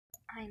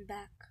I'm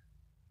back.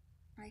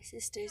 My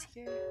sister's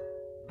here.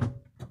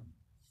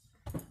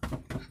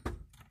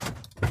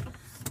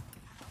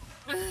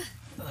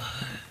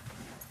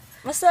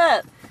 What's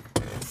up?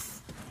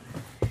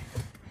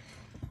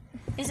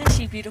 Isn't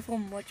she beautiful?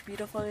 Much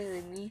beautifuler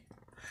than me.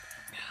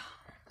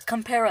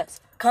 Compare us.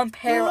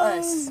 Compare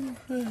us.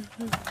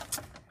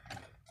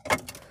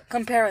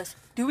 Compare us.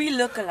 Do we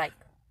look alike?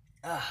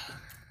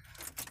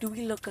 Do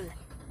we look alike?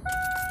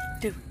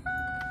 Do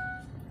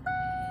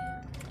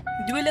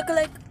we look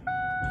alike?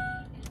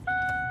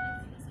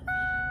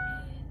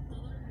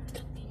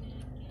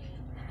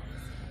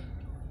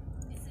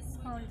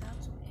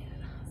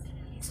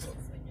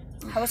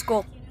 How was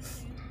school?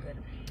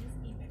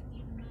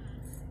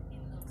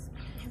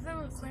 I've been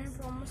recording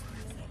for almost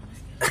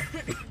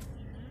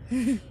a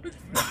minute.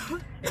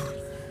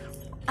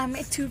 I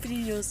made 2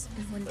 videos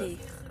in one day.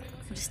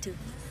 Just 2.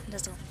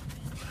 That's all.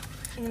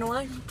 You know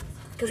why?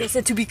 Because I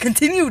said to be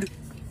continued.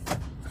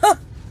 Huh.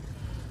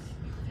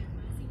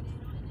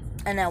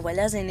 And now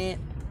Abuela's in it.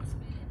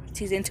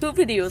 She's in 2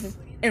 videos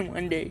in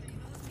one day.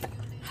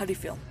 How do you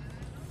feel?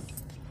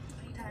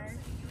 Tired.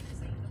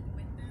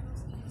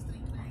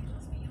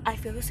 I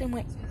feel the same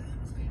way.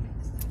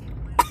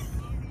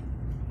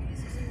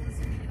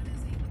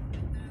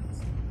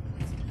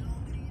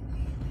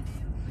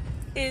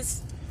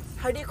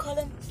 How do you call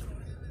them?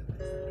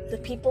 The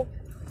people?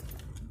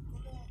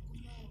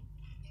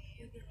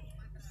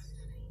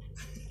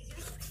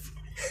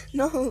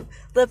 No,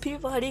 the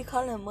people, how do you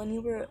call them when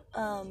you were,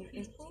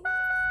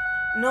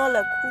 no,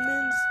 like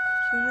humans?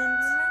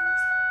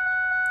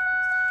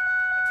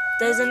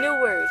 There's a new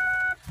word.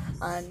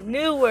 A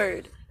new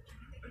word.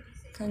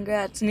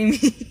 Congrats,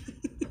 Nimi.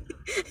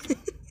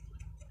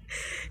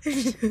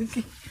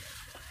 Okay.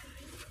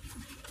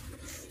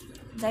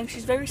 Like,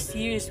 she's very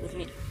serious with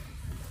me.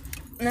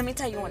 Let me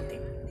tell you one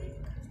thing.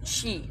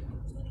 She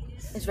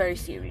is very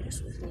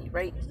serious with me,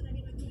 right?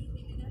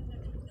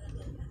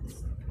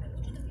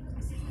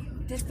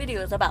 This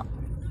video is about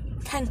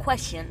 10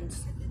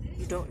 questions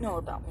you don't know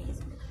about me.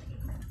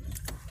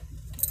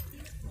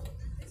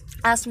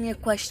 Ask me a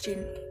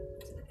question.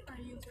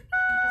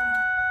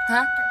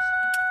 Huh?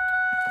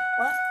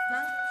 What?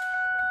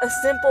 A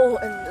simple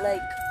and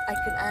like I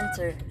can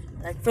answer,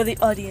 like for the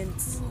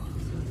audience,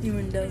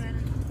 even though.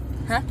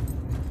 Huh?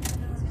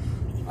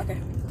 Okay.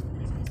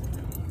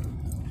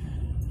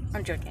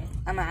 I'm joking.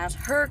 I'm gonna ask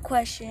her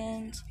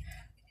questions.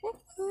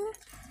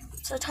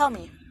 So tell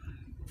me,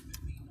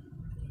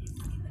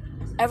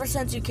 ever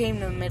since you came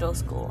to middle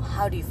school,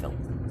 how do you feel?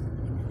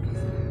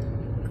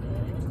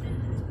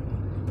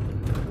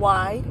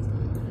 Why?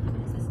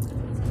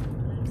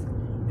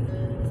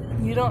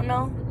 You don't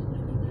know?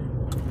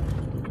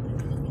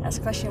 That's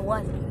question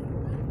 1.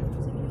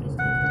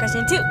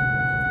 Question 2.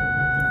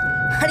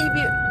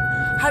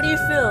 How do you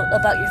feel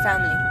about your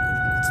family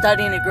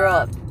starting to grow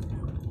up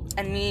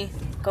and me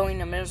going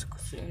to middle school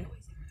soon?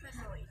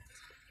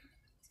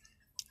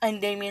 And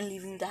Damien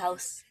leaving the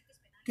house.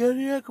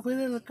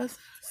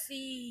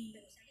 Sí.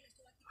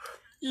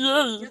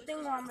 Yeah. Yo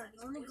tengo hambre.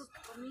 Lo único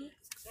que comí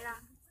era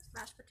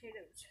mashed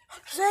potatoes.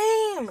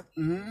 Same.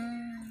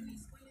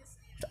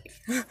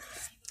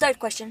 Third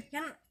question.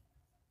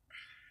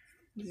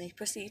 You may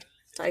proceed.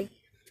 Sorry.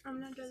 I'm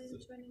not doing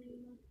this one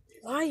anymore.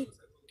 Why?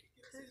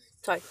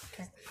 Sorry.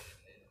 Okay.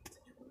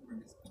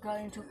 Got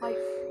into a fight.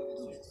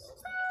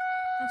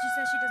 And she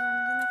says she doesn't want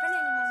to do my friend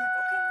anymore. I'm like,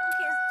 okay, I don't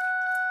care.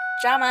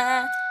 Drama.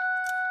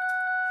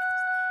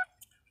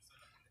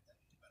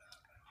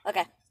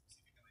 Okay.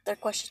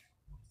 Third question.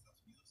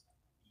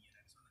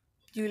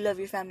 Do you love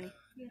your family?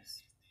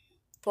 Yes.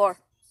 4.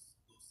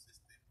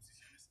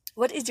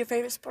 What is your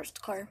favorite sports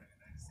car?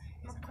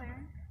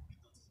 McLaren.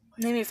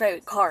 Name your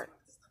favorite car.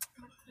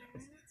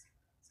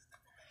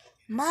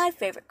 My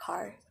favorite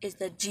car is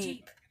the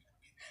Jeep.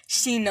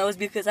 She knows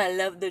because I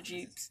love the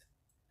Jeeps.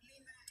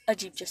 A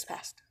Jeep just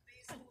passed.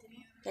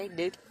 They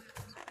did.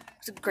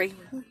 It's a great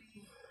one.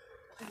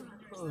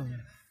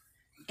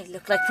 It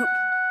looked like poop.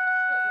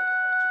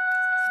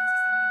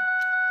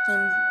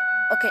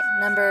 Okay,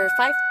 number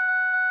 5?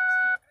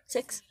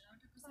 6?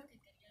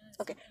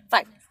 Okay,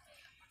 5.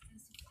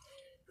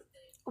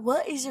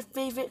 What is your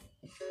favorite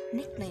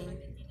nickname?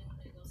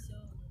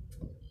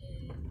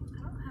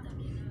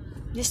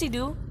 Yes, you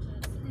do.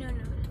 No.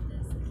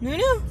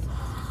 Nunu?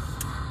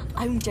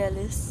 I'm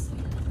jealous.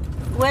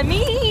 Why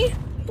me?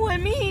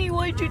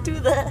 Why'd you do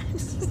that?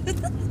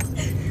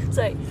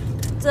 Sorry.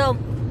 So,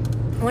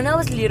 when I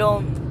was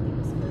little,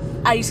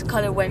 I used to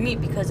call her why me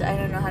because I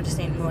don't know how to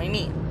say why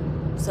me.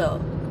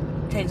 So,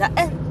 change that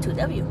N to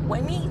W.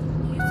 Why me?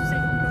 You used to say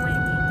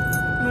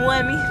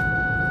Why me?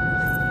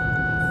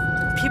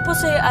 People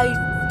say I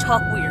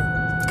talk weird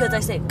because I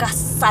say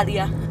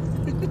casadia.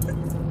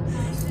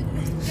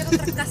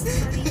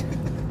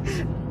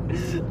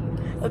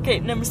 Okay,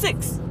 number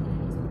 6.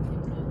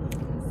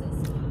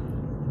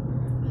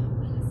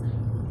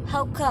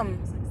 How come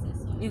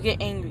you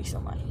get angry so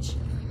much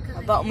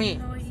about me?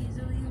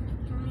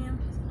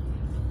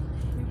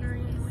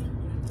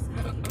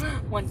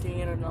 One thing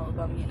you don't know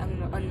about me, I'm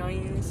the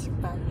annoyingest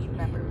family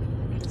member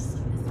in this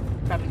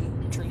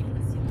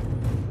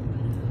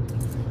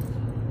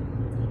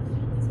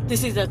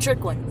This is a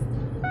trick one.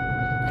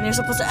 And you're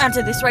supposed to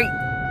answer this right.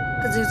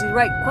 Because it's the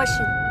right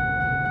question.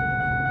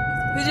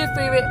 Who's your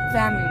favorite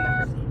family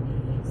member?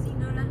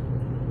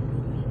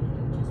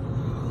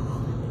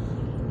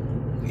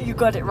 Luna. You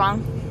got it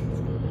wrong.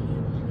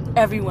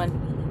 Everyone.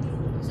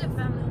 It's a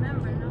family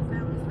member, not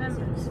family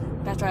members.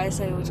 That's why I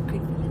said it was a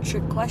quick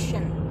trick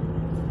question.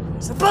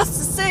 You're supposed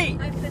to say.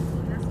 I put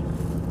Luna.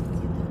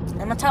 I'm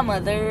gonna tell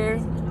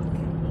mother.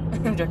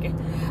 I'm joking.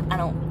 I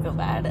don't feel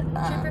bad. She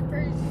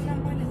prefers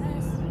someone than us.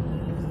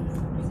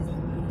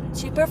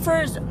 She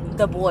prefers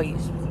the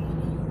boys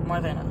more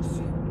than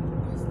us.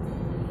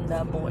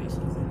 The boys.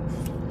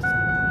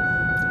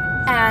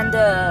 And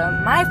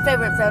my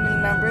favorite family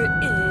member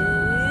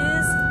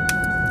is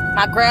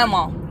my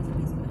grandma.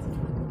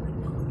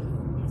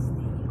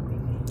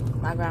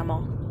 My grandma.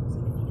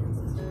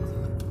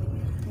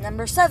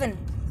 Number 7.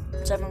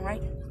 7,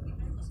 right?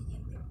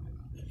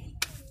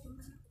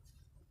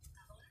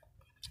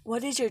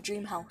 What is your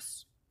dream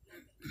house?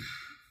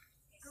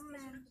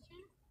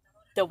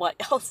 The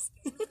White House.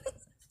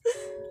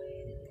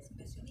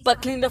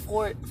 But clean the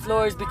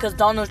floors because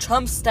Donald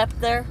Trump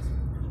stepped there.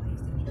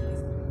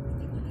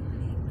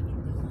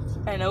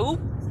 I know.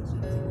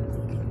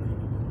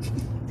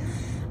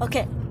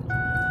 Okay.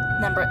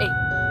 Number 8.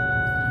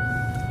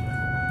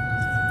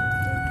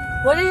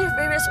 What are your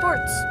favorite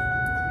sports?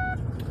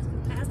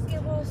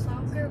 Basketball,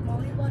 soccer,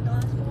 volleyball,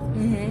 dodgeball.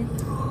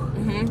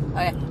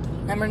 Okay.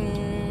 Number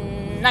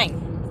 9.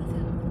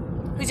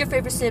 Who's your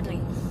favorite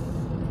sibling?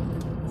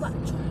 What?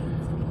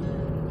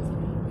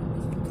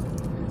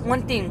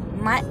 One thing,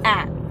 my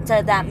aunt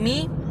said that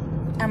me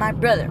and my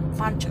brother,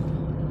 Pancho,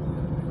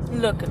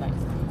 look alike.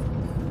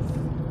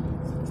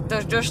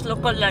 They just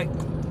look alike.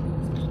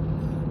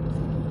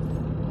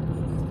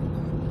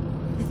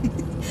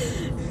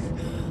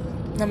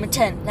 Number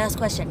 10, last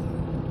question.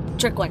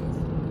 Trick one.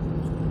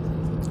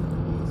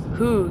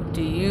 Who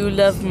do you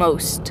love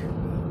most?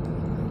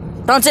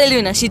 Don't say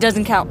Luna, she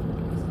doesn't count.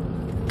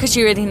 Because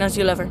she already knows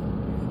you love her.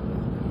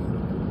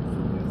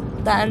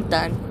 Dun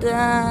dun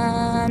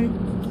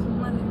dun.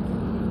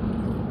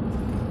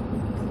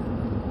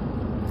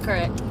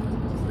 Correct.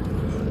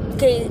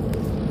 Okay,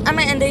 I'm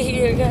gonna end it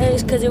here,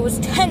 guys, because it was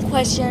 10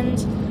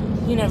 questions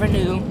you never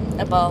knew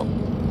about.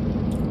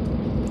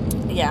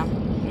 Yeah,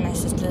 my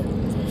sister.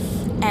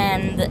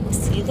 And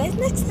see you guys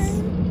next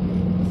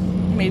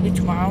time. Maybe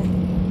tomorrow.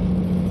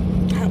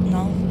 I don't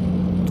know.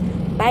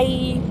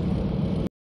 Bye.